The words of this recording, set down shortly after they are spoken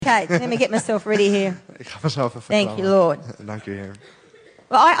Okay, let me get myself ready here. Ik ga mezelf even Thank you, Lord. Dank u, Heer.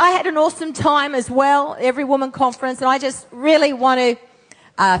 Well, I had an awesome time as well, Every Woman Conference, and I just really want to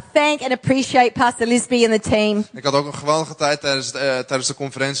thank and appreciate Pastor Lisby and the team. Ik had ook een geweldige tijd tijdens de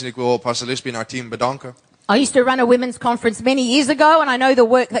conferentie en ik wil Pastor Lisby en haar team bedanken. I used to run a women's conference many years ago, and I know the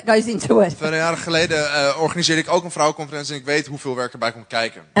work that goes into it. Vele jaren geleden organiseerde ik ook een vrouwenconferentie en ik weet hoeveel werk erbij komt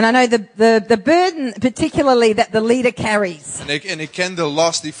kijken. And I know the burden particularly that the leader carries. En ik ken de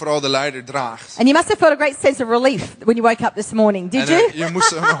last die vooral de leider draagt. And you must have felt a great sense of relief when you woke up this morning, did you? Je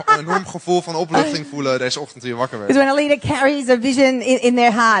moest een enorm gevoel van opluchting voelen deze ochtend toen je wakker werd. Because when a leader carries a vision in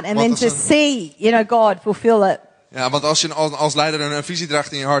their heart and then to see, God fulfill it. Ja, want als je als leider een visie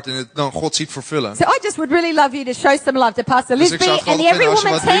draagt in je hart en het dan God ziet vervullen. So I just would really love you to show some love to Pastor Dus Lisby ik zou het and the geweldig Every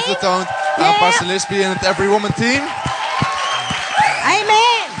vinden als je Woman wat liefde team. toont aan Pastor Lisby en het Every Woman team.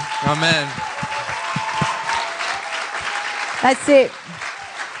 Amen. Amen. That's it.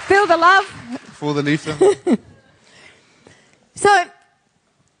 Feel the love. Voel de liefde. So,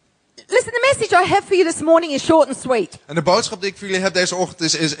 listen, the message I have for you this morning is short and sweet. En de boodschap die ik voor jullie heb deze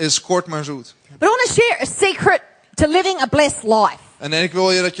ochtend is kort maar zoet. But I want to share a secret to living a blessed life. En ik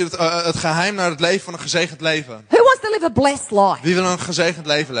wil je dat je het geheim naar het leven van een gezegend leven. Who wants to live a blessed life? Wie wil een gezegend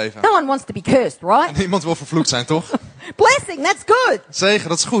leven leven? No one wants to be cursed, right? En niemand wil vervloekt zijn, toch? Blessing, that's good. Zegen,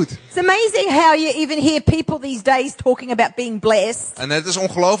 dat is goed. It's amazing how you even hear people these days talking about being blessed. En het is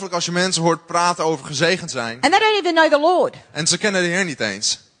ongelooflijk als je mensen hoort praten over gezegend zijn. And they don't even know the Lord. En ze kennen de Heer niet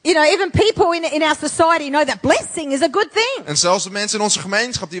eens. Even people in our society know that blessing is a good thing. En zelfs de mensen in onze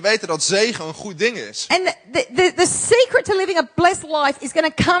gemeenschap die weten dat zegen een goed ding is. And the secret to living a blessed life is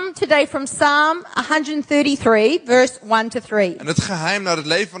going to come today from Psalm 133, verse 1 to 3. En het geheim naar het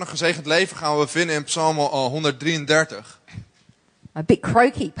leven van een gezegend leven gaan we vinden in Psalm 133. A bit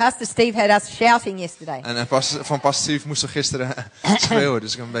croaky. Pastor Steve had us shouting yesterday. En van Pastor Steve moesten gisteren schreeuwen,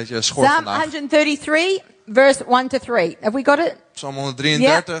 dus ik heb een beetje schor Psalm vandaag. 133, verse 1 to 3. Have we got it? Psalm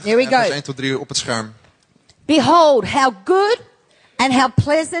 133, Yeah, here we vers go. 1 tot 3 op het scherm. Behold, how good and how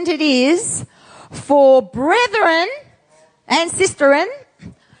pleasant it is for brethren and sisterin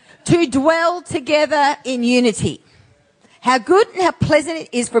to dwell together in unity. How good and how pleasant it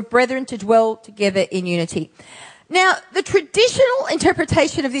is for brethren to dwell together in unity. Now, the traditional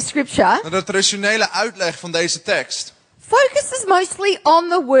interpretation of this scripture De traditionele uitleg van deze tekst focuses mostly on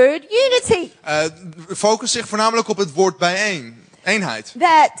the word unity. focust zich voornamelijk op het woord bijeen. Eenheid.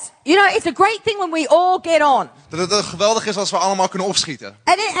 That, it's a great thing when we all get on. Dat het geweldig is als we allemaal kunnen opschieten.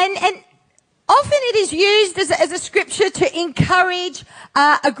 And often it is used as a scripture to encourage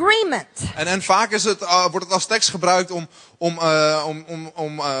agreement. En vaak wordt het als tekst gebruikt om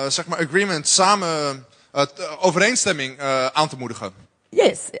zeg maar agreement, samen overeenstemming aan te moedigen.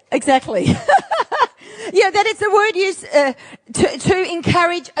 Yes, exactly. Yeah, that it's a word used to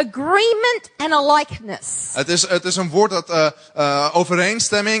encourage agreement and a likeness. Het is een woord dat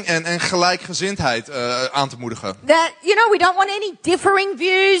overeenstemming en gelijkgezindheid aan te moedigen. That, we don't want any differing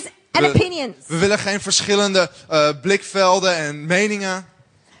views and opinions. We willen geen verschillende blikvelden en meningen.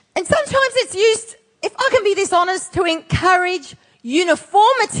 And sometimes it's used, if I can be this honest, to encourage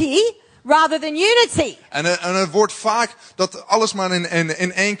uniformity rather than unity. En het wordt vaak dat alles maar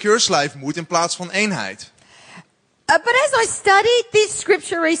in één keurslijf moet in plaats van eenheid. But as I studied this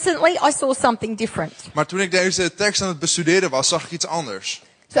scripture recently, I saw something different. Maar toen ik deze tekst aan het bestuderen was, zag ik iets anders.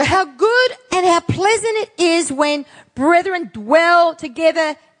 So how good and how pleasant it is when brethren dwell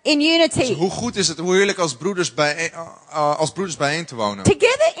together in unity. Dus hoe goed is het, hoe heerlijk als broeders bijeen te wonen.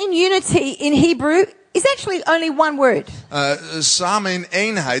 Together in unity in Hebrew is actually only one word. Samen in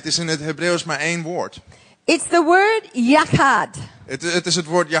eenheid is in het Hebreeuws maar één woord. It's the word yachad. Het is het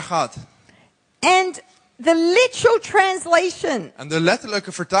woord yachad. And the literal translation En de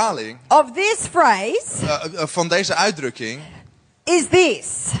letterlijke vertaling of this phrase van deze uitdrukking is this.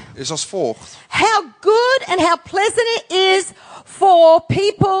 is als volgt. How good and how pleasant it is for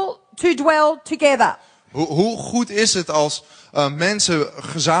people to dwell together. Hoe goed is het als mensen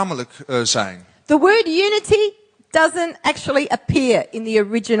gezamenlijk zijn? The word unity doesn't actually appear in the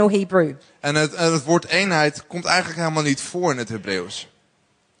original Hebrew. En het woord eenheid komt eigenlijk helemaal niet voor in het Hebreeuws.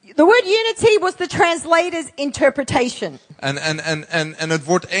 The word unity was the translator's interpretation. En het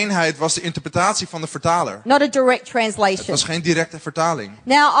woord eenheid was de interpretatie van de vertaler. Not a direct Het translation. was geen directe vertaling.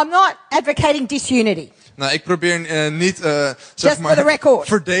 Now, I'm not advocating disunity. Nou, ik probeer niet Just zeg for the maar record.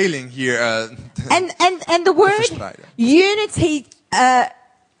 verdeling hier And the word verspreiden. unity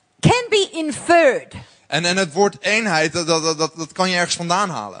can be inferred. En het woord eenheid, dat kan je ergens vandaan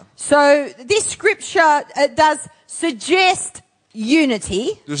halen. So this scripture does suggest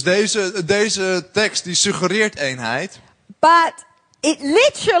unity. Dus deze tekst die suggereert eenheid. But It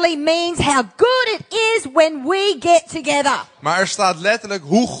literally means how good it is when we get together. Maar er staat letterlijk,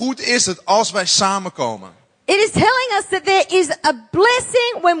 hoe goed is het als wij samenkomen? It is telling us that there is a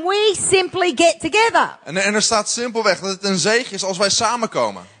blessing when we simply get together. En er staat simpelweg dat het een zegen is als wij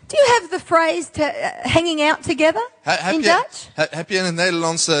samenkomen. Do you have the phrase hanging out together in Dutch? Heb je in het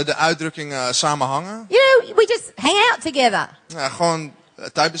Nederlands de uitdrukking samenhangen? You know, we just hang out together. Ja, gewoon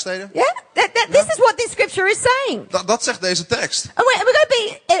tijd besteden. Yeah? This is what this scripture is saying. Dat zegt deze tekst. And we're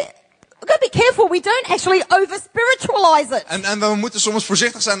going to be careful we don't actually over-spiritualize it. En we moeten soms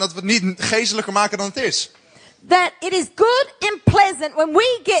voorzichtig zijn dat we het niet geestelijker maken dan het is. That it is good and pleasant when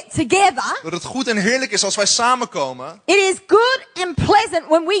we get together. Dat het goed en heerlijk is als wij samenkomen. It is good and pleasant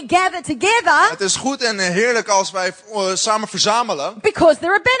when we gather together. Het is goed en heerlijk als wij samen verzamelen. Because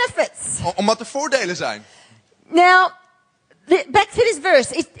there are benefits. Omdat er voordelen zijn. Now, back to this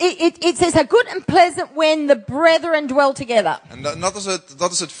verse. It says how good and pleasant when the brethren dwell together. En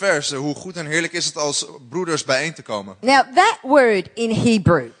dat is het vers. Hoe goed en heerlijk is het als broeders bijeen te komen. Now, that word in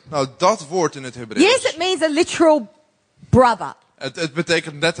Hebrew. Nou, dat woord in het Hebreeuws. Yes, it means a literal brother. Het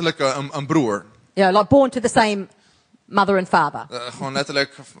betekent letterlijk een broer. You know, like born to the same mother and father. Gewoon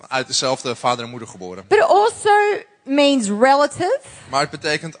letterlijk uit dezelfde vader en moeder geboren. But it also means relative. Maar het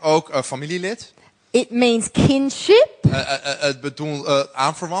betekent ook familielid. It means kinship. Het bedoelt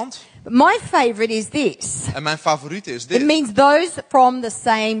aanverwant. My favorite is this. En mijn favoriet is It dit. means those from the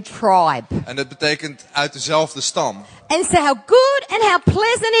same tribe. En dat betekent uit dezelfde stam. And so how good and how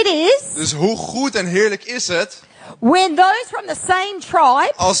pleasant it is. Dus hoe goed en heerlijk is het When those from the same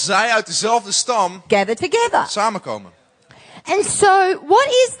tribe als zij uit dezelfde stam gather together. samenkomen. And so what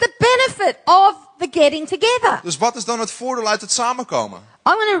is the benefit of the getting together? Dus wat is dan het voordeel uit het samenkomen?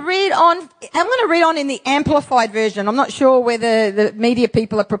 I'm going to read on in the amplified version. I'm not sure whether the media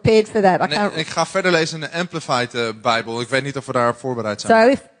people are prepared for that. Ik ga verder lezen in de Amplified Bijbel. Ik weet niet of we daar voorbereid zijn. So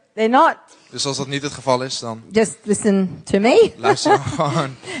if they're not, Dus als dat niet het geval is, dan just listen to me. luister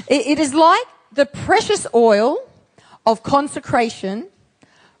gewoon. It is like the precious oil of consecration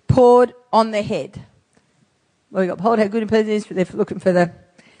poured on the head. Well, we got behold how good and pleasant it is. They're looking for the.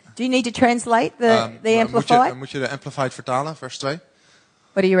 Do you need to translate the amplified? Moet je de Amplified vertalen, vers 2?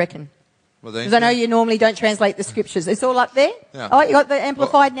 What do you reckon? Wat denk Because I know je? you normally don't translate the scriptures. It's all up there? Yeah. Oh, you got the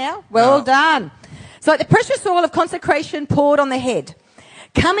amplified now? Well No. done. So the precious oil of consecration poured on the head,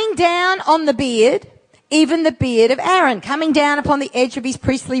 coming down on the beard, even the beard of Aaron, coming down upon the edge of his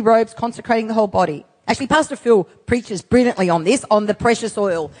priestly robes, consecrating the whole body. Actually, Pastor Phil preaches brilliantly on this, on the precious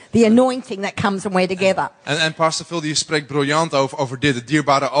oil, the anointing that comes when we're together. En Pastor Phil die spreekt briljant over dit, de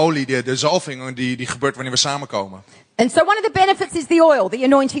dierbare olie, de zalving die gebeurt wanneer we samenkomen. And so one of the benefits is the oil, the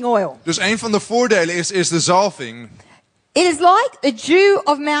anointing oil. Dus een van de voordelen is de zalving. It is like the dew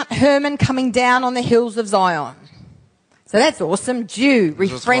of Mount Hermon coming down on the hills of Zion. So that's awesome. Dew, Dus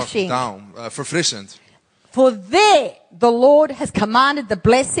dat is gewoon refreshing. down, verfrissend. For there the Lord has commanded the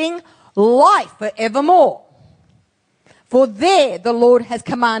blessing, life forevermore. For there the Lord has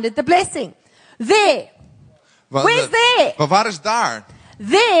commanded the blessing. There. Where's there? Maar waar is daar?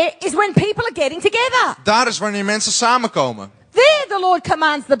 There is when people are getting together. Daar is wanneer mensen samenkomen. There the Lord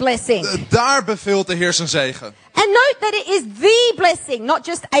commands the blessing. Daar beveelt de Heer zijn zegen. And note that it is the blessing, not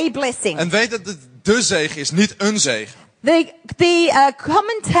just a blessing. En weet dat het de zegen is, niet een zegen. The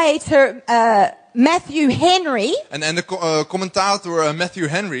commentator Matthew Henry, En de commentator Matthew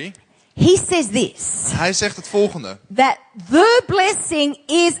Henry, he says this, hij zegt het volgende. that the blessing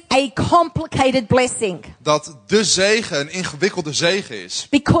is a complicated blessing. Dat de zegen een ingewikkelde zegen is.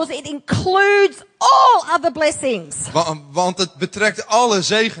 Because it includes all other blessings. Want het betrekt alle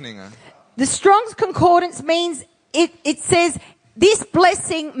zegeningen. The Strong's Concordance means, it says, this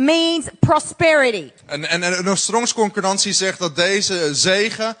blessing means prosperity. En de Strong's Concordantie zegt dat deze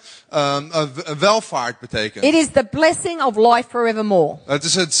zegen welvaart betekent. It is the blessing of life forevermore. Het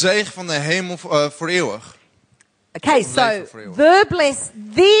is het zegen van de hemel voor eeuwig. Okay, so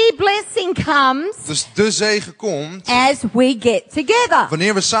the blessing comes Dus de zegen komt as we get together.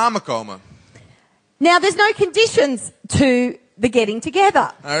 wanneer we samenkomen. Now, there's no conditions to the getting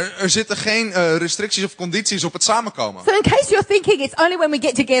together. Er zitten geen restricties of condities op het samenkomen. So in case you're thinking it's only when we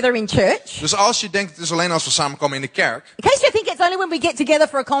get together in church, Dus als je denkt het is alleen als we samenkomen in de kerk. in case you think it's only when we get together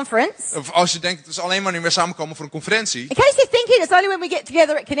for a conference, Of als je denkt het is alleen wanneer we samenkomen voor een conferentie. in case you're thinking it's only when we get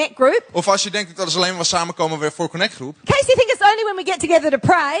together at Connect Group, Of als je denkt dat is alleen wanneer we samenkomen weer voor Connect Groep. in case you think it's only when we get together to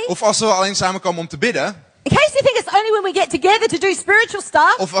pray, Of als we alleen samenkomen om te bidden. in case you think it's only when we get together to do spiritual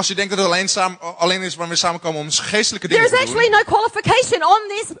stuff, Of als je denkt dat het alleen is wanneer we samenkomen om geestelijke there dingen is te actually doen. no qualification on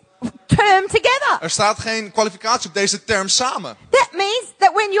this term together. Er staat geen kwalificatie op deze term samen. That means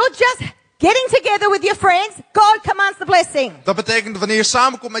that when you're just getting together with your friends, God commands the blessing. Dat betekent wanneer je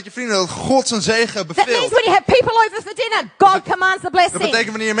samenkomt met je vrienden, dat God zijn zegen That means beveelt. when you have people over for dinner, God commands the Dat blessing. betekent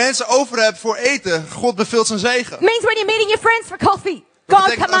wanneer je mensen over hebt voor eten, God beveelt zijn zegen. It means when you're meeting your friends for coffee, Dat God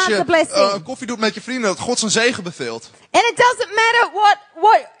betekent als commands the je blessing. koffie doet met je vrienden, dat God zijn zegen beveelt. And it doesn't matter what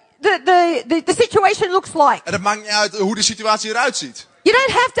the situation looks like. En het maakt niet uit hoe de situatie eruit ziet. You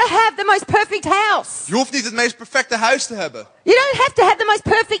don't have to have the most perfect house. Je hoeft niet het meest perfecte huis te hebben. You don't have to have the most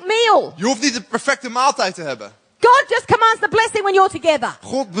perfect meal. Je hoeft niet de perfecte maaltijd te hebben. God just commands the blessing when you're together.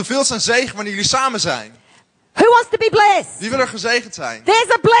 God beveelt zijn zegen wanneer jullie samen zijn. Who wants to be blessed? Wie wil er gezegend zijn? There's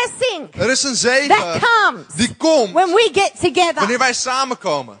a blessing Er is een that zegen comes die komt when we get together. wanneer wij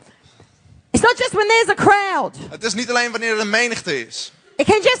samenkomen. It's not just when there's a crowd. Het is niet alleen wanneer er een menigte is. It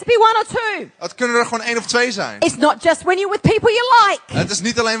can just be one or two. Het kunnen er gewoon 1 of 2 zijn. It's not just when you're with people you like. Het is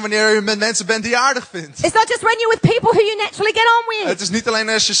niet alleen wanneer je met mensen bent die je aardig vindt. It's not just when you're with people who you naturally get on with. Het is niet alleen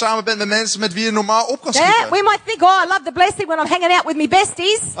als je samen bent met mensen met wie je normaal op kan Yeah, we schieten. might think, oh, I love the blessing when I'm hanging out with my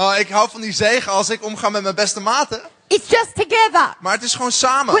besties. Oh, ik hou van die zegen als ik omga met mijn beste maten. It's just together. Maar het is gewoon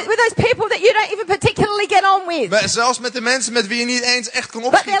samen. With those people that you don't even particularly get on with. Zelfs met de mensen met wie je niet eens echt kan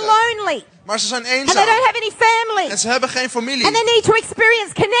But they're opschieten. lonely. Maar ze zijn And they eenzaam. don't have any family. En ze hebben geen familie. And they need to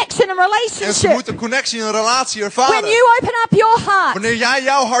experience connection and En ze relationship. moeten connectie en relatie When ervaren. you open up your heart Wanneer jij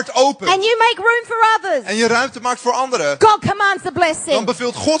jouw hart opent and you make room for others, en je ruimte maakt voor anderen, God commands the dan blessing.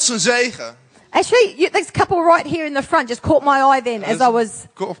 beveelt God zijn zegen. Actually, this couple right here in the front just caught my eye then as I was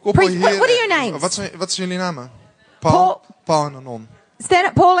Koppel preaching. hier. What are your names? Wat zijn jullie namen? Paul. Paul en Nanon. Stand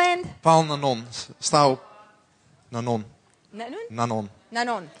up, Paul and Paul en Nanon. Sta op. Nanon. Nanon. Nanon.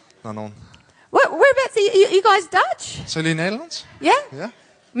 Nanon. Nanon. Whereabouts are you guys Dutch? Zijn jullie Nederlands? Yeah? Ja?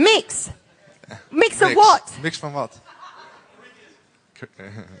 Mix. Mix of Mix. what? Mix van wat?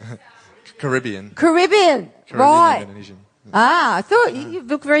 Caribbean. Caribbean. Caribbean Right. Indonesian. Ah, I thought you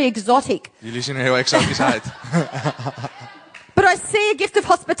look very exotic. Jullie zien er heel exotisch uit. But I see a gift of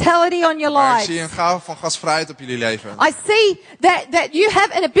hospitality on your Maar ik lives. zie een gave van gastvrijheid op jullie leven. I see that you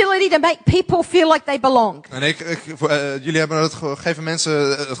have an ability to make people feel like they belong. En jullie hebben geven mensen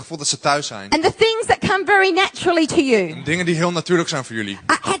het gevoel dat ze thuis zijn. And the things that come very naturally to you Dingen die heel natuurlijk zijn voor jullie.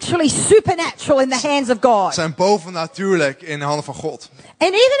 are actually supernatural in the hands of God. Zijn bovennatuurlijk in de handen van God.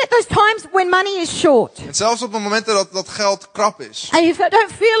 And even at those times when money is short En zelfs op de momenten dat geld krap is. and you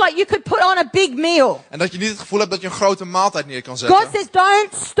don't feel like you could put on a big meal, En dat je niet het gevoel hebt dat je een grote maaltijd neer kan God zetten. says don't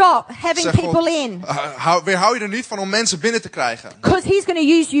stop having Zegt God, people in weerhou je er niet van om mensen binnen te krijgen. because He's going to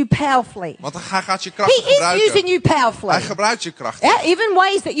use you powerfully. Want hij gaat je kracht He is using gebruiken. you powerfully. Hij gebruikt je kracht. Yeah, even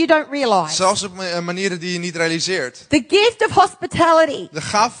ways that you don't realize. Zelfs op manieren die je niet realiseert. The gift of hospitality De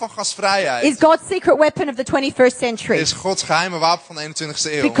gave van gastvrijheid is God's secret weapon of the 21st century is Gods geheime wapen van de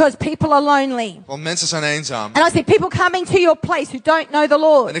 21ste eeuw. because people are lonely. Want mensen zijn eenzaam. And I see people coming to your place who don't know the En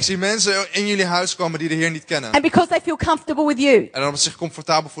Lord. ik zie mensen in jullie huis komen die de Heer niet kennen. And because they feel comfortable with you, En omdat ze zich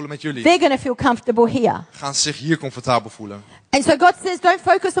comfortabel voelen met jullie, they're going to feel comfortable here. gaan ze zich hier comfortabel voelen. And so God says, don't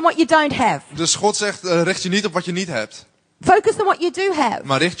focus on what you don't have. Dus God zegt, richt je niet op wat je niet hebt. Focus on what you do have.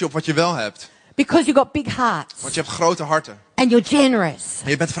 Maar richt je op wat je wel hebt. Because you've got big hearts. Want je hebt grote harten. And you're generous. En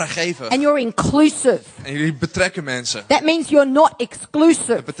je bent vrijgevig. And you're inclusive. En jullie betrekken mensen. That means you're not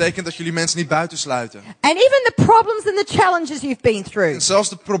exclusive. Dat betekent dat jullie mensen niet buitensluiten. And even the problems and the challenges you've been through En zelfs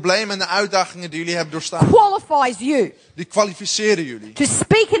de problemen en de uitdagingen die jullie hebben doorstaan, qualifies you die kwalificeren jullie. to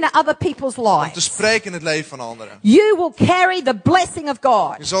speak into other people's Om te lives. spreken in het leven van anderen. You will carry the blessing of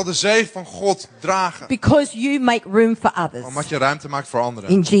God Je zal de zegen van God dragen. because you make room for others. Omdat je ruimte maakt voor anderen.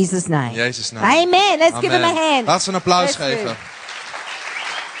 In Jesus' name. In Jezus' naam. Amen. Let's give him a Amen. hand. Laat ze een applaus Let's geven. do.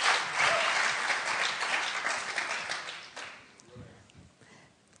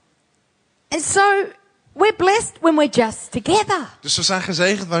 And so we're blessed when we're just together. Dus we zijn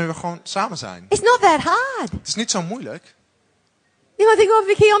gezegend wanneer we gewoon samen zijn. It's not that hard. Het is niet zo moeilijk. You might think, oh,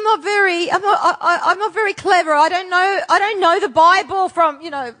 Vicky, I'm not very clever. I don't know the Bible from,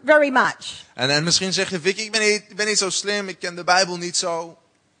 very much. En misschien zeg je, Vicky, ik ben niet zo slim. Ik ken de Bijbel niet zo.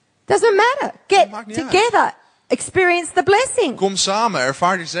 Doesn't matter. Get Maakt niet together. Experience the blessing. Kom samen,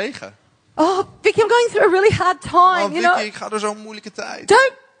 ervaar die zegen. Oh, Vicky, I'm going through a really hard time. Oh, Vicky, ik ga door zo'n moeilijke tijd.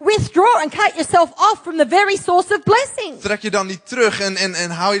 Don't withdraw and cut yourself off from the very source of blessing. Trek je dan niet terug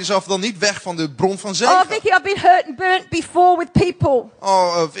en hou je jezelf dan niet weg van de bron van Oh, zegen. Vicky, I've been hurt and burnt before with people.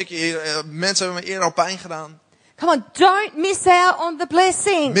 Oh, Vicky, mensen hebben me eerder al pijn gedaan. Come on, don't miss out on the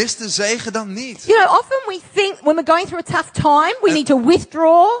blessing. Mis de zegen dan niet. Often we think when we're going through a tough time, we need to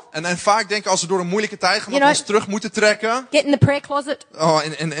withdraw, En vaak denken als we door een moeilijke tijd gaan, dat You we know- ons terug moeten trekken. get in the prayer closet, Oh,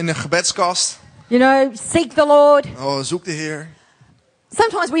 in een gebedskast. seek the Lord. Oh, zoek de Heer.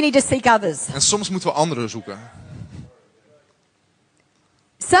 Sometimes we need to seek others. En soms moeten we anderen zoeken.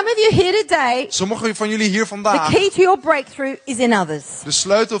 Some of you here today, Sommigen van jullie hier the vandaag, key to your breakthrough is in others. de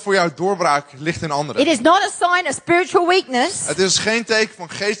sleutel voor jouw doorbraak ligt in anderen. It is not a sign of spiritual weakness Het is geen teken van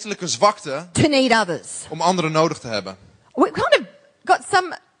geestelijke zwakte to need others. om anderen nodig te hebben. We've kind of got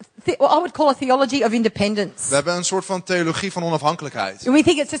some, what I would call a theology of independence. We hebben een soort van theologie van onafhankelijkheid. And we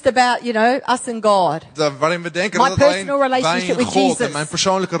think it's just about, us and God. Waarin we denken My dat het alleen personal relationship wij en with God Jesus. en mijn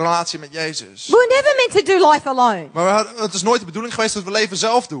persoonlijke relatie met Jezus. We're never meant to do life alone. Maar het is nooit de bedoeling geweest dat we leven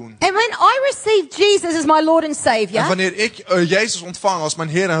zelf doen. And when I received Jesus as my Lord and En Savior, wanneer ik Jezus ontvang als mijn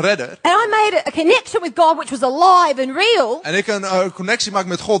Heer en Redder. and I made a connection with God which was alive and real, En ik een connectie maak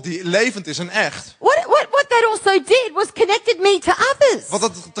met God die levend is en echt. what that also did was connected me to others. Wat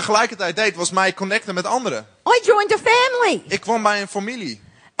dat tegelijkertijd deed was mij connecten met anderen. I joined a family. Ik kwam bij een familie.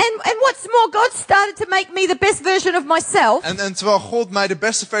 And what's more, God started to make me the best version of myself. En terwijl God mij de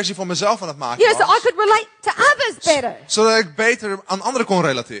beste versie van mezelf aan het maken So I was. could relate to others better. Zodat ik beter aan anderen kon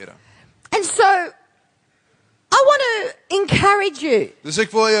relateren. And so, I want to encourage you. Dus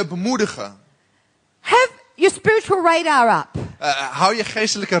ik wil je bemoedigen. Have your spiritual radar up. Hou je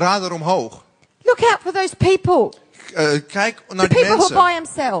geestelijke radar omhoog. Look out for those people. Kijk The naar die people who are by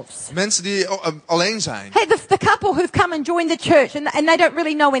mensen. themselves. Mensen die alleen zijn. Hey, the couple who've come and joined the church and they don't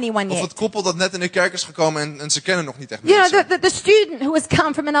really know anyone Of yet. het koppel dat net in de kerk is gekomen en ze kennen nog niet echt You mensen. know, the student who has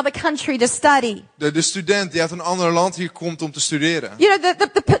come from another country to study. De student die uit een ander land hier komt om te studeren. You know,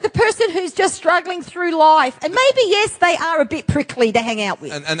 the person who's just struggling through life. And maybe, yes, they are a bit prickly to hang out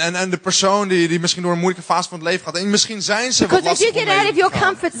with. En de persoon die misschien door een moeilijke fase van het leven gaat. En misschien zijn ze wat Because if lastig you om get out mee of te your gaan.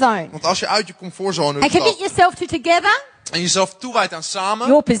 comfort zone Want als je uit je comfortzone and commit stapt yourself to together, en jezelf toewijdt aan samen,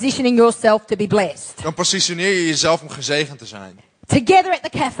 you're positioning yourself to be blessed. dan positioneer je jezelf om gezegend te zijn. Together at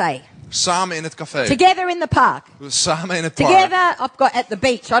the cafe. Samen in het café. Together in the park. Samen in het park. Together, I've got at the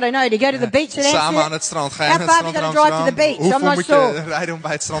beach. I don't know, to go to the beach and Samen aan het strand. Ga je How naar het far strand have you got to drive to the beach? Hoeveel I'm not moet sure. je rijden om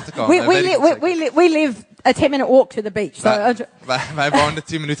bij het strand te komen? We, Dat weet ik niet zeker. we live a 10-minute walk to the beach. So, Wij wonen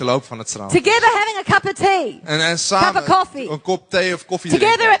 10 minuten lopen van het strand. together having a cup of tea. En samen Cup of coffee. een kop thee of koffie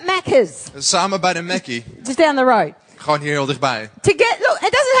Together drinken. at Macca's. Samen bij de Mackie. Just down the road. Gewoon hier heel dichtbij. Look,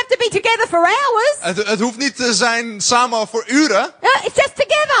 it doesn't have to be together for hours. Het hoeft niet te zijn samen voor uren. No, it's just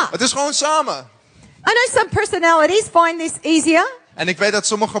together. Het is gewoon samen. I know some personalities find this easier. En ik weet dat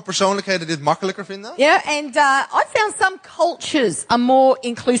sommige persoonlijkheden dit makkelijker vinden. Yeah, and I found some cultures are more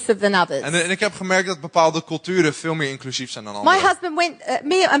inclusive than others. En ik heb gemerkt dat bepaalde culturen veel meer inclusief zijn dan My andere.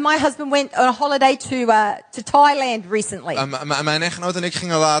 husband went on a holiday to Thailand recently. Mijn echtgenoot en ik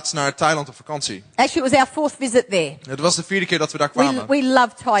gingen laatst naar Thailand op vakantie. Actually, it was our 4th visit there. Het was de 4e keer dat we daar kwamen. We love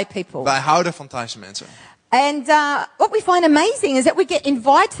Thai people. Wij houden van Thaise mensen. And what we find amazing is that we get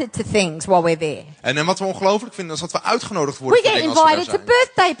invited to things while we're there. En wat we ongelooflijk vinden is dat we uitgenodigd worden We voor get dingen als we daar invited to zijn.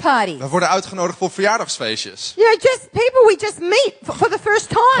 birthday parties. We worden uitgenodigd voor verjaardagsfeestjes. You know, just people we just meet for the first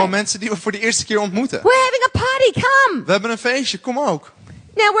Gewoon time. mensen die we voor de eerste keer ontmoeten. We're having a party, come. We hebben een feestje, kom ook.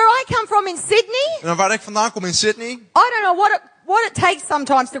 Now, where I come from in Sydney, En waar ik vandaan kom in Sydney, I don't know what it takes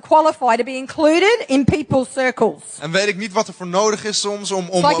sometimes to qualify to be included in people's circles. en weet ik niet wat er voor nodig is soms om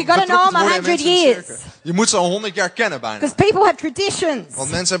like you gotta betrokken know te them worden in 100 mensen in years. cirkel. Je moet ze al 100 jaar kennen bijna. Because people have traditions. Want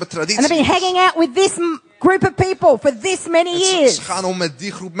mensen hebben And they've been tradities. hanging out with this group of people for this many years. Ze gaan om met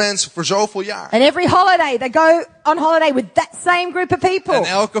die groep mensen voor zoveel jaar. And every holiday, they go on holiday with that same group of people. En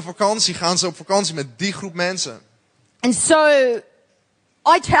elke vakantie gaan ze op vakantie met die groep mensen. And so,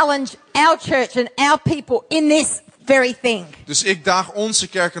 I challenge our church and our people in this very thing. Dus ik daag onze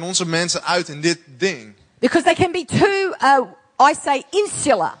kerk en onze mensen uit in dit ding. Because they can be too, I say,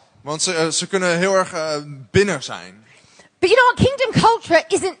 insular. Want ze kunnen heel erg binnen zijn. But you know what? Kingdom culture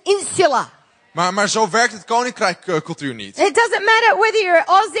isn't insular. Maar zo werkt het koninkrijk cultuur niet. It doesn't matter whether you're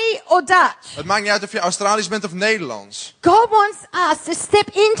Aussie or Dutch. Het maakt niet uit of je Australisch bent of Nederlands. God wants us to step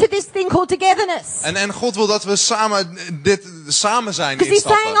into this thing called togetherness. En God wil dat we samen zijn Because he's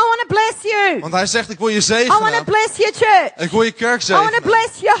saying, I instappen. want to bless you. Want hij zegt, ik wil je I want to zegenen. bless your church. Ik wil je kerk I want to zegenen.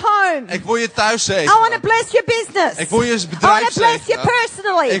 bless your home. Ik wil je thuis I want to zegenen. bless your business. Ik wil je I want bedrijf to bless you zegenen.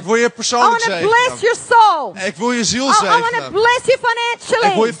 personally. Ik wil je I persoonlijk want to bless zegenen. your soul. Ik wil je ziel I want to zegenen. bless you financially.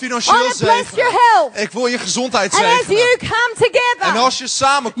 Ik wil je I financieel want to bless your zegenen. health. Ik wil je gezondheid And as you zegenen. come together, En als je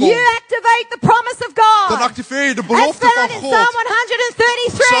samenkomt, you activate the promise of God. dan activeer je de As belofte found van in God. Psalm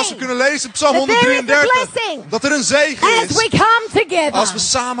Zoals we 133. kunnen lezen in Psalm That there is a 133. blessing. Dat er een zegen As is we come together. als we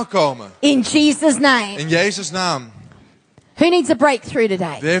samenkomen. In Jesus' name. In Jezus' naam. Who needs a breakthrough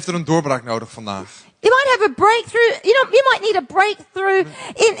today? Wie heeft er een doorbraak nodig vandaag? You might have a breakthrough. You might need a breakthrough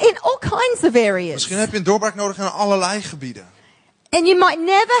in all kinds of areas. Misschien heb je een doorbraak nodig in allerlei gebieden. And you might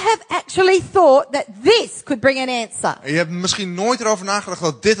never have actually thought that this could bring an answer. En je hebt misschien nooit erover nagedacht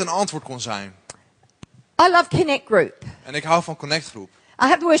dat dit een antwoord kon zijn. I love Connect Group. En ik hou van Connect Groep. I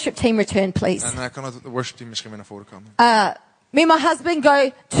have the worship team return, please. En kan het worship team misschien weer naar voren komen? Me and my husband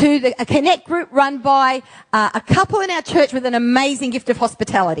go to a connect group run by a couple in our church with an amazing gift of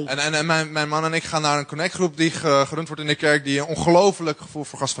hospitality. En mijn man en ik gaan naar een connectgroep die gerund wordt in de kerk, die een ongelooflijk gevoel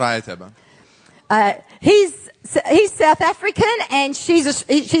voor gastvrijheid hebben. He's South African and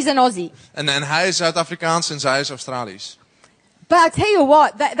she's an Aussie. En hij is Zuid-Afrikaans en zij is Australisch. But I tell you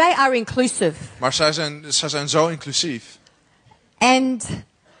what, they are inclusive. Maar zij zijn zo inclusief. And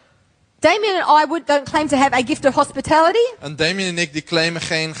Damien and I don't claim to have a gift of hospitality. En Damien en ik die claimen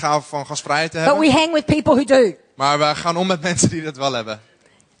geen gave van gastvrijheid te But hebben. we hang with people who do. Maar we gaan om met mensen die dat wel hebben.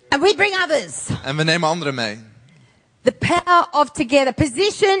 And we bring others. En we nemen anderen mee. The power of together.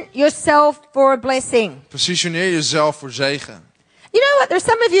 Position yourself for a blessing. Positioneer jezelf voor zegen. You know what? There's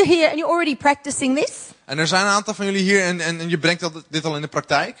some of you here and you're already practicing this. En er zijn een aantal van jullie hier en je brengt dit al in de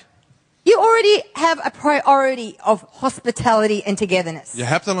praktijk. You already have a priority of hospitality and togetherness. Je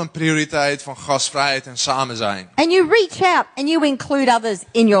hebt al een prioriteit van gastvrijheid en samen zijn. And you reach out and you include others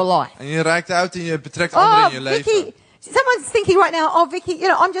in your life. En je reikt uit en je betrekt anderen in je leven. Vicky, someone's thinking right now, oh Vicky,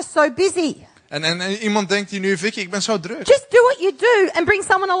 I'm just so busy. En iemand denkt hier nu, Vicky, ik ben zo druk. Just do what you do and bring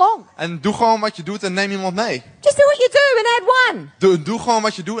someone along. En doe gewoon wat je doet en neem iemand mee. Just do what you do and add one. Doe gewoon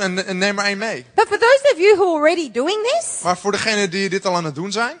wat je doet en neem er één mee. But for those of you who are already doing this, Maar voor degenen die dit al aan het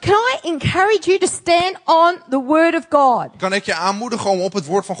doen zijn, can I encourage you to stand on the word of God? kan ik je aanmoedigen om op het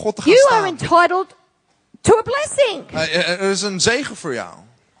woord van God te gaan You are staan. entitled to a blessing. Er is een zegen voor jou.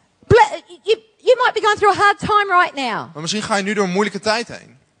 You might be going through a hard time right now. Maar misschien ga je nu door een moeilijke tijd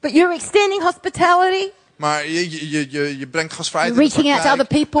heen. But you're extending hospitality. Maar je brengt gastvrijheid in de Reaching out to other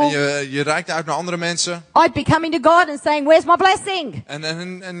praktijk. people. En je reikt uit naar andere mensen. I'd be coming to God and saying, where's my blessing?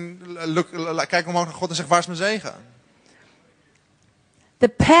 En kijk omhoog naar God en zeg, waar is mijn zegen? The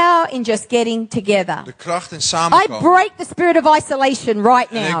power in just getting together. De kracht in I samenkomen. break the spirit of isolation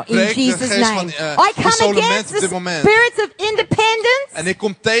right En ik now in breek de Jesus' geest name. van, I come isolement against op dit the moment. spirits of independence. En ik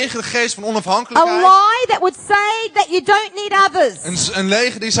kom tegen de geest van A onafhankelijkheid. lie that would say that you don't need others. Een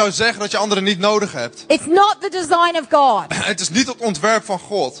leger die zou zeggen dat je anderen niet nodig hebt. It's not the design of God. Het is niet het ontwerp van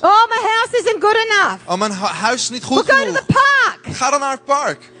God. Oh, my house isn't good enough. Oh, mijn huis is niet goed We'll go to genoeg. the park. Ga dan naar het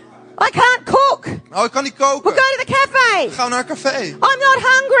park. I can't cook. Oh, ik kan niet koken. We'll go to the cafe. Ga naar een café. I'm not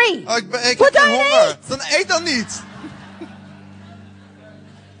hungry. Oh, ik Well, heb geen don't honger. eat. Dan eet dan niet.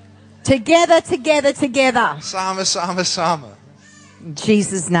 Together, together, together. Samen, samen, samen. In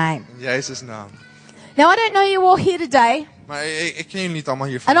Jesus' name. In Jezus' naam. Now, I don't know you all here today. Maar ik ken jullie niet allemaal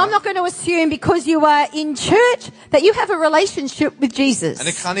hier And I'm vandaag. not going to assume because you are in church that you have a relationship with Jesus. En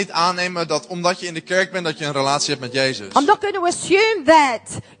ik ga niet aannemen dat omdat je in de kerk bent dat je een relatie hebt met Jezus. I'm not going to assume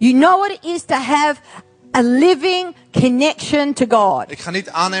that you know what it is to have a living connection to God. Ik ga niet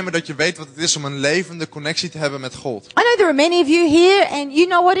aannemen dat je weet wat het is om een levende connectie te hebben met God. I know there are many of you here and you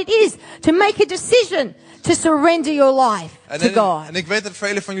know what it is to make a decision to surrender your life to God. En ik weet dat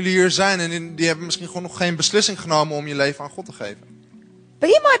velen van jullie hier zijn en die hebben misschien gewoon nog geen beslissing genomen om je leven aan God te geven. But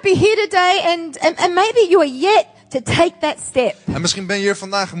you might be here today and maybe you are yet to take that step. En misschien ben je hier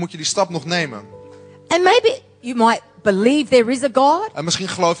vandaag en moet je die stap nog nemen. And maybe you might believe there is a God. En misschien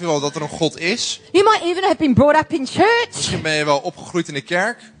geloof je wel dat er een God is. You might even have been brought up in church. Misschien ben je wel opgegroeid in de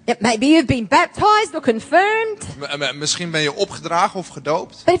kerk. Maybe you've been baptized or confirmed. Misschien ben je opgedragen of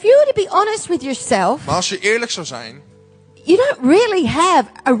gedoopt. But if you were to be honest with yourself, Maar als je eerlijk zou zijn, you don't really have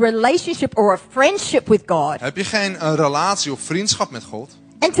a relationship or a friendship with God. heb je geen relatie of vriendschap met God.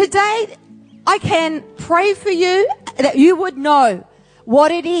 And today, I can pray for you that you would know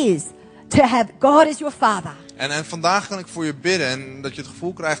what it is to have God as your Father. En vandaag kan ik voor je bidden en dat je het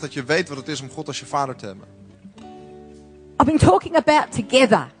gevoel krijgt dat je weet wat het is om God als je vader te hebben. I've been talking about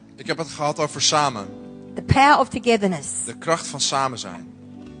together, Ik heb het gehad over samen. the power of togetherness. De kracht van samen zijn.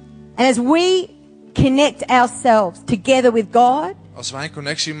 And as we connect ourselves together with God, Als wij een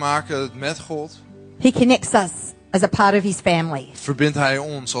connectie maken met God, He connects us as a part of His family. verbindt Hij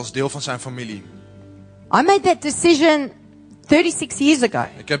ons als deel van zijn familie. I made that decision 36 years ago.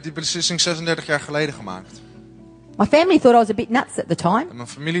 Ik heb die beslissing 36 jaar geleden gemaakt. My family thought I was a bit nuts at the time En mijn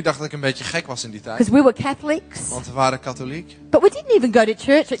familie dacht dat ik een beetje gek was in die tijd. because we were Catholics. Want we waren katholiek. But we didn't even go to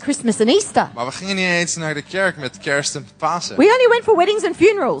church at Christmas and Easter. Maar we gingen niet eens naar de kerk met kerst en Pasen. We only went for weddings and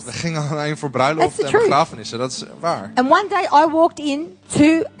funerals. We gingen alleen voor That's bruiloften the en truth. begrafenissen. Dat is waar. And one day I walked in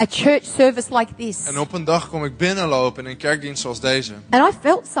to a church service like this. En op een dag kom ik binnenlopen in een kerkdienst zoals deze. And I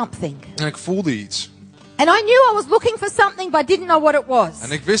felt something. En ik voelde iets. And I knew I was looking for something, but I didn't know what it was.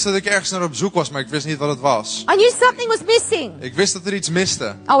 En ik wist dat ik ergens naar op zoek was, maar ik wist niet wat het was. I knew something was missing. Ik wist dat er iets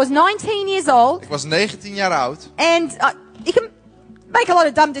miste. I was 19 years old. Ik was 19 jaar oud. And make a lot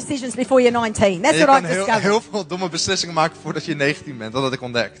of dumb decisions before you're 19. That's Je what kan I've discovered. heel veel domme beslissingen maken voordat je 19 bent. Dat had ik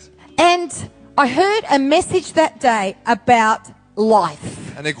ontdekt. And I heard a message that day about life.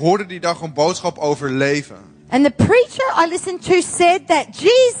 En ik hoorde die dag een boodschap over leven. And the preacher I listened to said that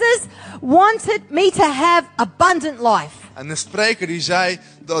Jesus wanted me to have abundant life. En de spreker die zei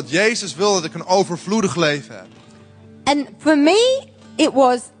dat Jezus wil dat ik een overvloedig leven heb. And for me, it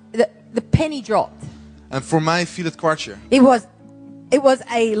was the penny dropped. En voor mij viel het kwartje. It was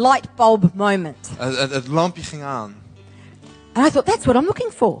a light bulb moment. Het lampje ging aan. And I thought, that's what I'm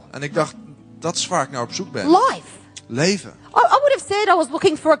looking for. En ik dacht, dat is waar ik naar op zoek ben. Life. Leven. I would have said I was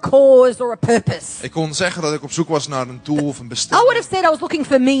looking for a cause or a purpose. Ik kon zeggen dat ik op zoek was naar een doel of een I bestemming. would have said I was looking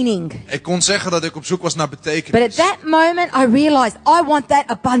for meaning. Ik kon zeggen dat ik op zoek was naar But at betekenis. that moment, I realized I want that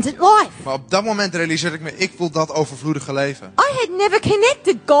abundant life. Maar op dat moment realiseerde ik me, ik wil dat overvloedige leven. I had never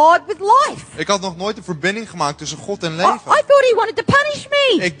connected God with life. Ik had nog nooit een verbinding gemaakt tussen God en I leven. thought he wanted to punish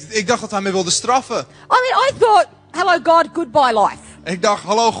me. Ik dacht dat hij me wilde straffen. I mean, I thought, hello God, goodbye life. Ik dacht,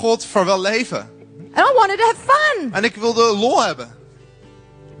 hallo God, vaarwel leven. And I wanted to have fun. En ik wilde lol hebben.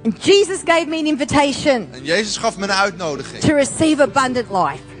 And Jesus gave me an invitation En Jezus gaf me een uitnodiging to receive abundant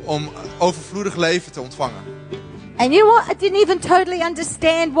life. om overvloedig leven te ontvangen. And you know what? I didn't even totally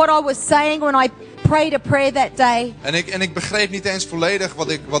understand what I was saying when I prayed a prayer that day. En ik begreep niet eens volledig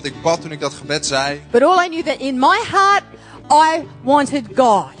wat ik bad toen ik dat gebed zei. But all I knew that in my heart, I wanted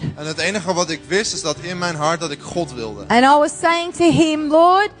God. En het enige wat ik wist is dat in mijn hart dat ik God wilde. And I was saying to him,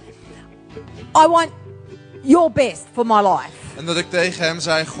 Lord, I want your best for my life. En dat ik tegen hem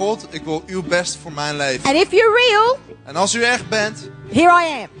zei, God, ik wil uw best voor mijn leven. And if you're real, En als u echt bent, here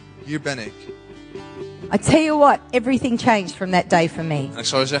I am. hier ben ik. I tell you what, everything changed from that day for me. En ik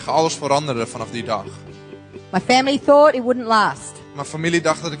zou je zeggen, alles veranderde vanaf die dag. My family thought it wouldn't last. Mijn familie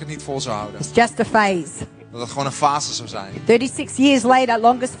dacht dat ik het niet vol zou houden. It's just a phase. Dat het gewoon een fase zou zijn. 36 years later,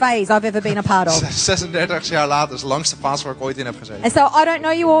 longest phase I've ever been a part of. 36 jaar later is de langste fase waar ik ooit in heb gezeten. And so I don't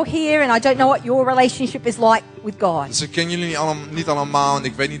know you all here, and I don't know what your relationship is like with God. Dus ik ken jullie niet allemaal en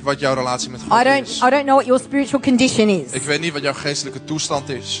ik weet niet wat jouw relatie met God I is. don't know what your spiritual condition is. Ik weet niet wat jouw geestelijke toestand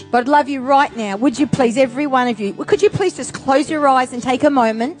is. But I'd love you right now. Would you please, every one of you, could you please just close your eyes and take a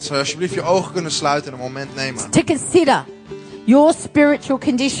moment Zou je alsjeblieft je ogen kunnen sluiten en een moment nemen to consider your spiritual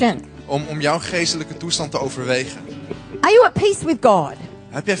condition? om jouw geestelijke toestand te overwegen. Are you at peace with God?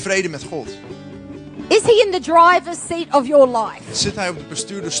 Heb jij vrede met God? Is He in the driver's seat of your life? Zit hij op de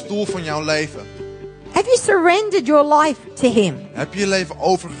bestuurde stoel van jouw leven? Have you surrendered your life to Him? Heb je je leven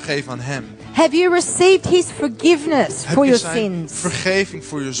overgegeven aan hem? Have you received His forgiveness Heb for je your zijn sins? vergeving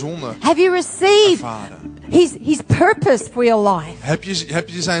voor je zonde Have you received ervaren? His purpose for your life? Heb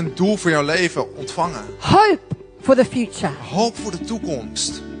je zijn doel voor jouw leven ontvangen? Hope for the future. Hoop voor de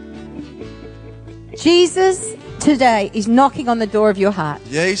toekomst. Jesus today is knocking on the door of your heart.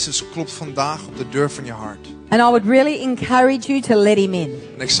 Jezus klopt vandaag op de deur van je hart. And I would really encourage you to let Him in.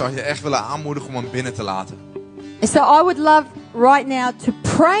 En ik zou je echt willen aanmoedigen om hem binnen te laten. And so I would love right now to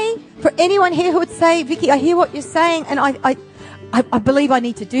pray for anyone here who would say, Vicky, I hear what you're saying and I believe I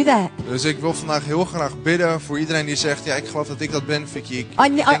need to do that. Dus ik wil vandaag heel graag bidden voor iedereen die zegt, ja, ik geloof dat ik dat ben, Vicky. Ik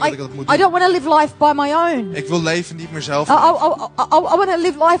I denk dat ik dat moet don't doen. want to live life by my own. Ik wil leven niet meer zelf. I want to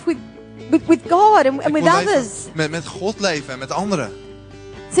live life with God and Ik with wil others. leven met God leven en met anderen.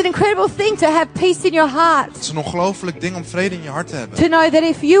 It's an incredible thing to have peace in your heart. Het is een ongelooflijk ding om vrede in je hart te hebben. To know that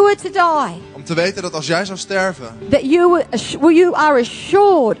if you were to die, Om te weten dat als jij zou sterven, that you are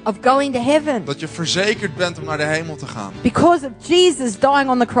assured of going to heaven dat je verzekerd bent om naar de hemel te gaan. because of Jesus dying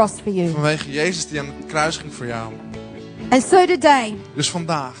on the cross for you. Vanwege Jezus die aan het kruis ging voor jou. And so today, Dus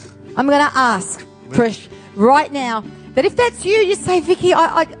vandaag I'm going to ask right now that if that's you, you say, Vicky,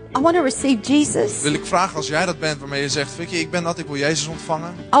 I want to receive Jesus. wil ik vragen, als jij dat bent waarmee je zegt, Vicky, ik ben dat, ik wil Jezus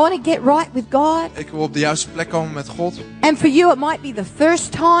ontvangen. I want to get right with God. Ik wil op de juiste plek komen met God. And for you, it might be the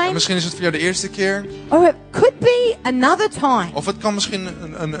first En time, misschien is het voor jou de eerste keer. or it could be another time. Of het kan misschien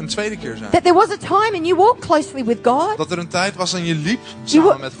een tweede keer zijn. That there was a time and you walked closely with God. Dat er een tijd was en je liep You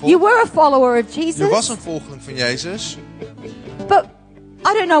samen met you God. were a follower of Je was Jesus. een volgeling van Jezus. But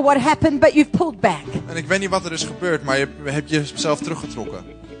I don't know what happened, but you've pulled back. En ik weet niet wat er is gebeurd, maar je hebt jezelf teruggetrokken.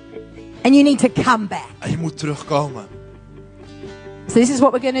 And you need to come back. En je moet terugkomen. So this is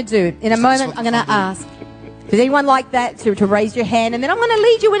what we're going to do. In a Dus dat is moment, wat I'm we going to gaan ask. Does anyone like that to raise your hand? And then I'm going to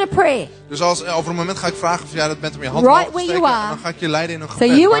lead you in a prayer. Dus over een moment ga ik vragen of jij dat bent om je hand Right omhoog te where steken. you are. En dan ga ik je leiden in een So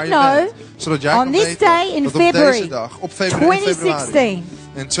gebed you waar would je bent. Zodat jij on kan this weten day in dat op February deze dag, op februari 2016,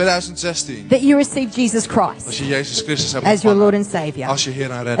 in 2016, that you received Jesus als Christ je Jezus Christus hebt as your Lord ontvangen, and Savior. als je Heer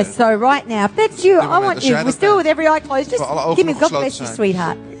en And Redder. so right now, if that's you, Op dit I moment, want als you, jij we're dat still bent, with every eye closed, just voor alle ogen give me nog God gesloten bless you, zijn.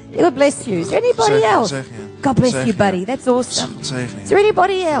 sweetheart. God bless you. Is there anybody else? Zeg je. God bless you, Zegen je. buddy. That's awesome. God zegen Is je. there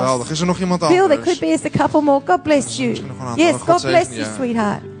anybody else? Geweldig. Is er nog iemand Phil, there anders? could be just a couple more. God bless you. Misschien nog een aantal. Yes, God God bless zegen you, je.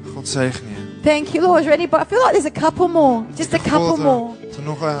 sweetheart. God zegen je. Thank you, Lord. Is there anybody? I feel like there's a couple more. Just a Ik voel couple dat more. er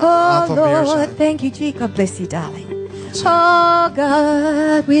nog een Oh, aantal meer Lord, zijn. thank you, G. God bless you, darling. Oh,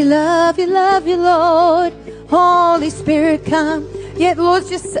 God, we love you, Lord. Holy Spirit, come. Yeah, the Lord's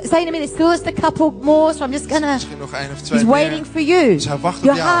just saying to me, there's still just a couple more, so I'm just gonna... Misschien nog 1 of 2 He's waiting meer. for you. Dus hij wacht op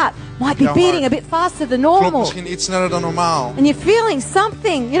Your jou. heart might be Jouw beating a hart. bit faster than Klopt normal. misschien iets sneller dan normaal. And you're feeling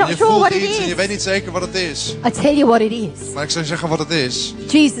something. You're En not je sure voelt what it iets en je weet is. niet zeker wat het is. I tell you what it is. Maar ik zou zeggen wat het is.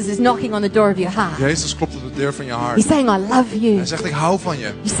 Jesus is knocking on the door of your heart. Jezus klopt op de deur van je He's hart. saying, I love you. Hij zegt ik hou van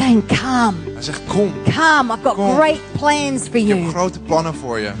je. He's saying, come. Hij zegt kom. Come. I've got Kom. great plans for Ik heb you. grote plannen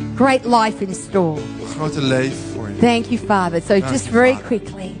voor je. Great life in store. Een grote leven voor je. Thank you, Father. So just you, very Father.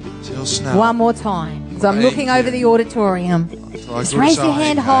 quickly, Het is heel snel. one more time. So I'm Eén looking keer. over the auditorium. Terwijl ik Just door de raise zaal your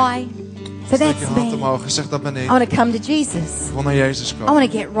heen hand kijk. high. So Steek that's je hand me. omhoog en zeg dat ben ik. I want to come to Jesus. Ik wil naar Jezus I komen.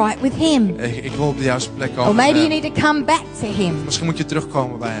 want to get right with Him. Ik wil op de juiste plek komen. Or maybe met you hem. need to come back to Him. Misschien moet je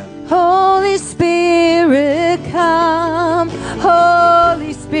terugkomen bij hem. Holy Spirit, come.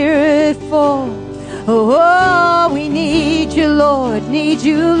 Holy Spirit, fall. Oh, we need you, Lord. Need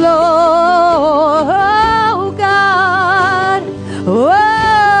you, Lord. Oh, God.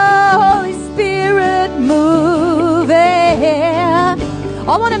 Oh, Holy Spirit, move here.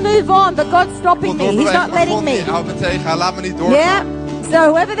 I want to move on, but God's stopping me. He's not letting me. Hou me tegen. Hij laat me niet doorgaan. Yeah. So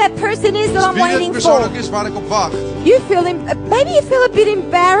whoever that person is that I'm Wie dit waiting persoon for, ook is waar ik op wacht. you feel maybe you feel a bit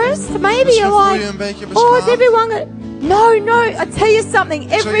embarrassed. Maybe Misschien you're voel je like, een beetje oh, is beschaamd. everyone gonna... No, I tell you something.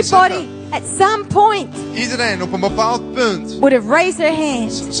 je Everybody at some point Iedereen op een bepaald punt would have raised their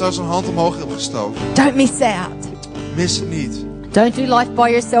hand. zou zijn hand omhoog hebben gestoken. Don't miss out. Mis het niet. Don't do life by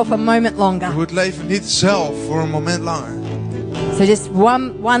yourself a moment longer. Doe het leven niet zelf voor een moment langer. So just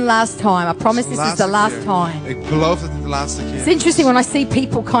one last time. I promise this is the last keer. time. Ik beloof dat het de laatste keer It's is. interesting when I see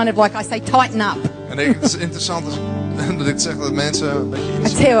people kind of like I say, tighten up. En het is interessant dat ik zeg dat mensen een beetje I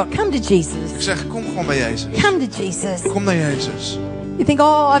iets... tell you what, come to Ik Jesus. zeg, kom gewoon bij Jezus. Come to Jesus. Kom naar Jezus. You think,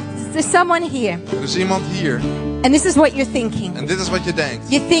 oh, there's someone here. Er is iemand hier. And this is what you're thinking. En dit is wat je denkt.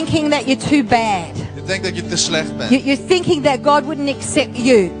 You're thinking that you're too bad. Je denkt dat je te slecht bent. You're thinking that God wouldn't accept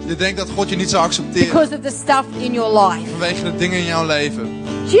you Je denkt dat God je niet zou accepteren. because of the stuff in your life. Vanwege de dingen in jouw leven.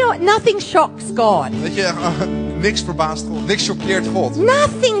 Do you know what? Nothing shocks God. Weet je, niks verbaast God. Niks choqueert God.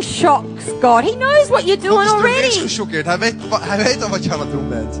 Nothing shocks God. He knows what you're God doing is door niks already. gechoqueerd. Hij weet al wat je aan het doen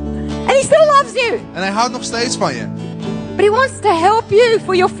bent. And He still loves you. En hij houdt nog steeds van je. But He wants to help you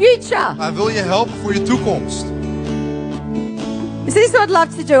for your future. Hij wil je helpen voor je toekomst. So this is what I'd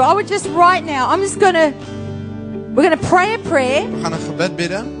love to do. I would just right now, we're gonna pray a prayer. We gaan een gebed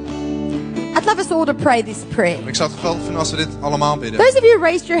bidden. I'd love us all to pray this prayer. Ik zou het geweldig vinden als we dit allemaal bidden. Those of you who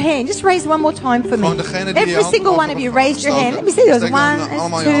raised your hand, just raise one more time for me. Gewoon degene die Every single one of you raised your hand. Let me see. There's Steek dan one, there's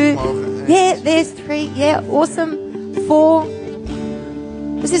allemaal je hand two. omhoog. Yeah, there's three. Yeah, awesome. 4.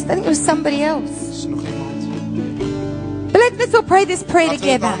 I think it was somebody else. Is er nog iemand? But let's all pray this prayer Laten we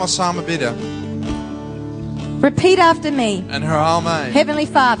het together. allemaal samen bidden. Repeat after me. En herhaal mij. Heavenly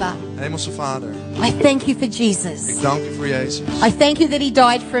Father, Hemelse Vader, I thank you for Jesus. ik dank u voor Jezus. I thank you that He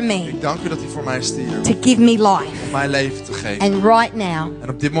died for me Ik dank u dat hij voor mij stierf. to give me life. Om mij leven te geven. And right now, En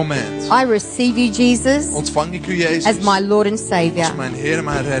op dit moment I receive you, Jesus, ontvang ik u Jezus. as my Lord and Savior. Als mijn Heer en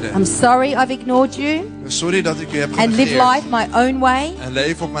mijn redder. I'm sorry I've ignored you Sorry dat ik u heb and live genegeerd. life my own way. En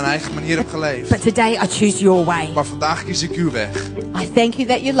leven op mijn eigen manier heb geleefd. But today I choose your way. Maar vandaag kies ik uw weg. I thank you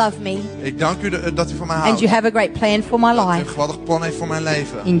that you love me Ik dank u dat u van mij and houdt. you have a great plan for my Dat u een life. geweldig plan heeft voor mijn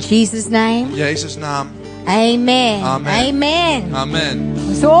leven. In Jesus' name, In Jezus' naam. amen. Amen. Amen. Amen.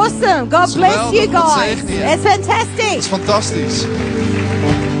 It's awesome. God is bless geweldig. you God guys. zegen je. It's Dat fantastic. is fantastisch.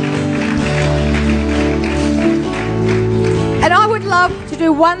 And I would love to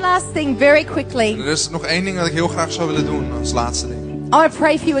do one last thing very quickly. En er is nog één ding dat ik heel graag zou willen doen als laatste ding. I want to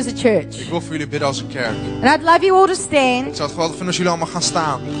pray for you as a church. Ik wil voor jullie bidden als een kerk. And I'd love you all to Ik stand. zou het geweldig vinden als jullie allemaal gaan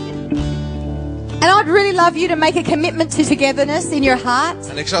staan. And I'd really love you to make a commitment to togetherness in your heart.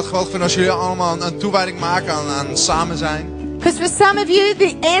 En ik zou het geweldig vinden als jullie allemaal een toewijding maken aan samen zijn. Because for some of you,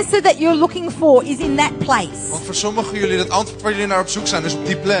 the answer that you're looking for is in that place. Want voor sommigen van jullie, het antwoord waar jullie naar op zoek zijn, is op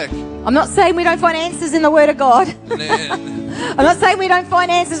die plek. I'm not saying we don't find answers in the Word of God. I'm not saying we don't find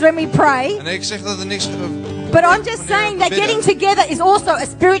answers when we pray. En ik zeg dat er niks... But I'm just saying that getting together is also a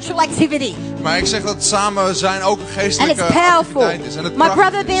spiritual activity. Maar ik zeg dat samen zijn ook een And geestelijke it's powerful. activiteit is. En het My krachtig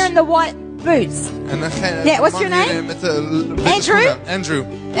brother is. there in the white boots. En degene, Yeah, what's de man your hier name? met de witte Andrew? schoenen. Andrew.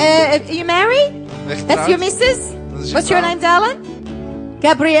 Are you married? Ben je That's getrouwd? your missus? Dat is je What's your vrouw. name, darling?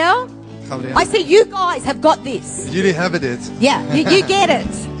 Gabrielle? Gabriel. I see you guys have got this. Jullie hebben dit. Yeah, you get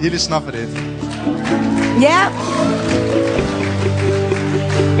it. Jullie snappen dit. Yeah.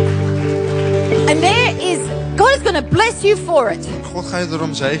 And God is going to bless you for it. God gaat je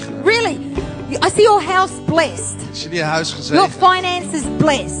erom zegenen. Really. I see your house blessed. Ik zie je huis Your gezegend. finances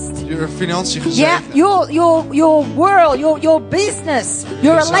blessed. Je financiën Yeah, gezegend. your world, your business,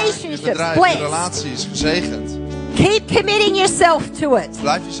 your Je zaak, je relationships bedrijf, je blessed. relaties gezegend. Keep committing yourself to it.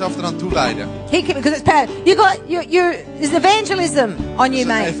 Blijf jezelf eraan toeleiden. Because it's power. There's evangelism on you, Er is een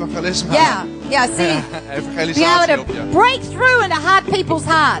mate. evangelisme. Yeah, see, be Evangelisatie able op to je. break through into hard people's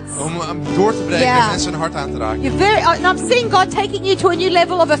hearts. Om door te breken Ja. en mensen hun hart aan te raken. And I'm seeing God taking you to a new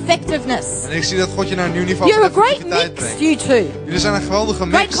level of effectiveness. En ik zie dat God je naar een nieuw niveau You're a van great effectiviteit mix, brengt. you two. Jullie zijn een geweldige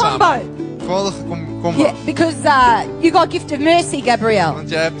Great mix combo. samen. Geweldige combo. Yeah, because you got gift of mercy, Gabrielle. Want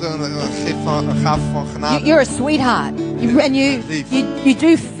jij hebt een gave van genade. You're a sweetheart. You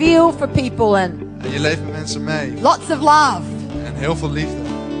do feel for people and En je leeft met mensen mee. lots of love. En heel veel liefde.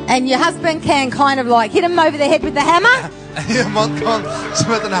 And your husband can kind of like hit him over the head with the hammer En je man kan ze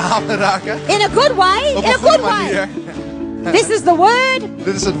met een hamer raken. in a good way. Op In a een good goede way. manier. This is the word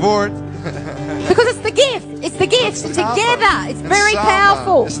Dit is het woord. because it's the gift. It's the gift. Het is de gave. Together, it's En very samen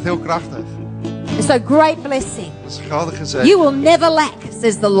powerful. is het heel krachtig. It's a great blessing. Dat is een geweldige zegen. You will never lack,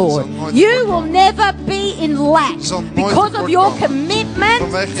 says the Lord. You will never be in lack because of your commitment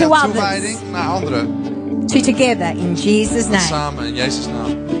Vanwege to je others. toewijding naar anderen. To together in Jesus' name. Samen in Jezus'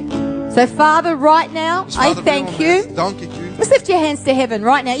 naam. So, Father, right now, Dus I Vader, op dit thank moment you. dank ik u. Let's lift your hands to heaven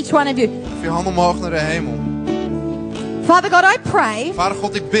right now, each one of you. Of je handen omhoog naar de hemel. Father God, I pray Vader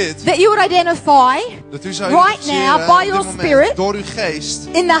God, ik bid that you would identify dat u zou right now, identificeren by op dit your moment spirit, door uw geest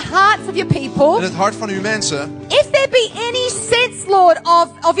in the hearts of your in people, het hart van uw mensen if there be any sense, Lord,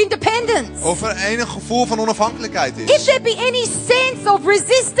 of independence, of er enig gevoel van onafhankelijkheid if is. there be any sense of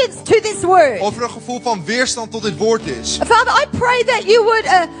resistance to this word. Of er een gevoel van weerstand tot dit woord is. Father, I pray that you would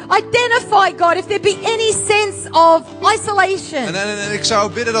identify, God, if there be any sense of isolation. En ik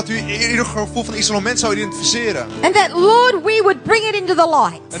zou bidden dat u ieder gevoel van isolement zou identificeren. And that, Lord, we would bring it into the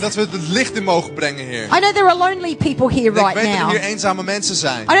light. En dat we het licht in mogen brengen, Heer. I know there are lonely people here En ik right weet dat er now. hier eenzame mensen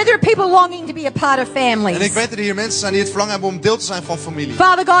zijn. I know there are people longing to be a part of En ik families. weet dat er hier mensen zijn die het verlangen hebben om deel te zijn van familie.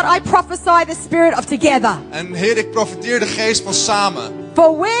 Father God, I prophesy the spirit of together. En Heer, ik profiteer de geest van samen.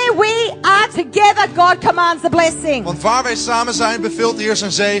 For where we are together, God commands the blessing. Want waar wij samen zijn, beveelt de Heer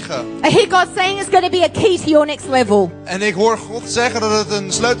zijn zegen. I hear God saying it's going to be a key to your next level. En ik hoor God zeggen dat het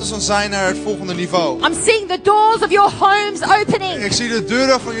een sleutel zal zijn naar het volgende niveau. I'm seeing the doors of your homes opening. Ik zie de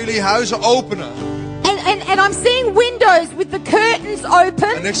deuren van jullie huizen openen. And I'm seeing windows with the curtains En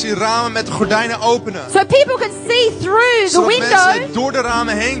open. ik zie ramen met de gordijnen openen. So people can see through the Zodat mensen window, door de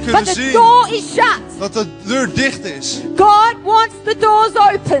ramen heen but kunnen the zien door is shut. dat de deur dicht is. God wants the doors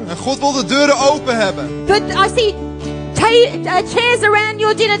open. En God wil de deuren open hebben. I see chairs around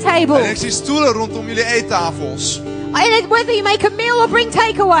your dinner table. En ik zie stoelen rondom jullie eettafels. And whether you make a meal or bring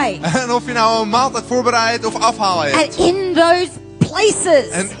takeaway. En of je nou een maaltijd voorbereidt of afhaal And hebt. in those places,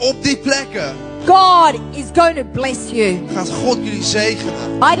 En op die plekken God is going to bless you. gaat God jullie zegenen.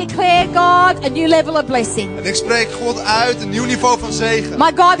 I declare, God, a new level of blessing. En ik spreek God uit, een nieuw niveau van zegen.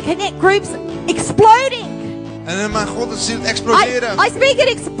 My God, the connect groups exploding. En mijn God, ik zie het exploderen. I speak an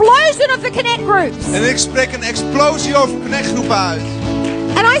explosion of the connect groups. En ik spreek een explosie over connectgroepen uit.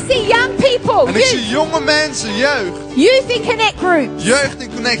 And I see young people, En ik zie youth, jonge mensen, jeugd. youth in connect groups. Jeugd in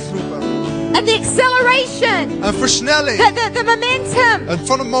connectgroepen. And the acceleration, Een versnelling. the momentum.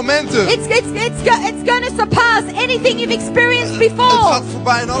 Van het momentum. It's going to surpass anything you've experienced Het before. gaat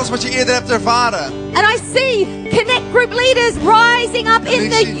voorbij aan alles wat je eerder hebt ervaren. And I see connect group leaders rising up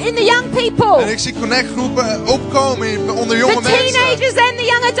in the young people. En ik zie connectgroepen opkomen onder jonge The mensen. teenagers and the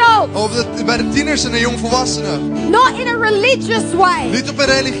young adults. Bij de tieners en de jongvolwassenen. Not in a religious way, Niet op een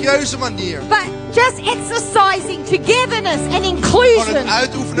religieuze manier. but just exercising togetherness and Van inclusion. het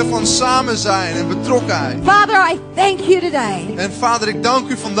uitoefenen van samen zijn en betrokkenheid. Father, I thank you today En Vader, ik dank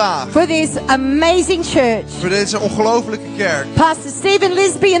u vandaag for this amazing church. voor deze ongelofelijke kerk. Pastor Stephen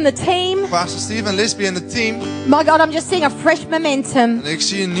Lisby and the team. Pastor Steve en Lisby en het team. My God, I'm just seeing a fresh momentum, En ik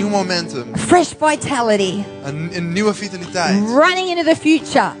zie een nieuw momentum. fresh vitality, Een nieuwe vitaliteit. running into the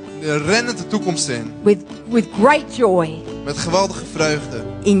future Rennend de toekomst in. with great joy. Met geweldige vreugde.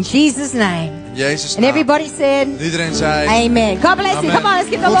 In Jesus' name. In Jezus' And naam. everybody said, En iedereen zei... Amen. God bless you. Amen. Come on, let's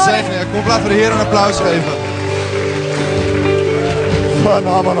give the God Lord. zegen je. Kom, laten we de Heer een applaus geven.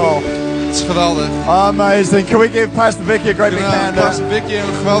 Phenomenal. Het is geweldig. Amazing. Can we give Pastor Vicky a great big Kunnen we hand? Pastor Vicky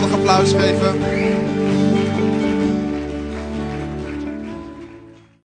een geweldig applaus geven?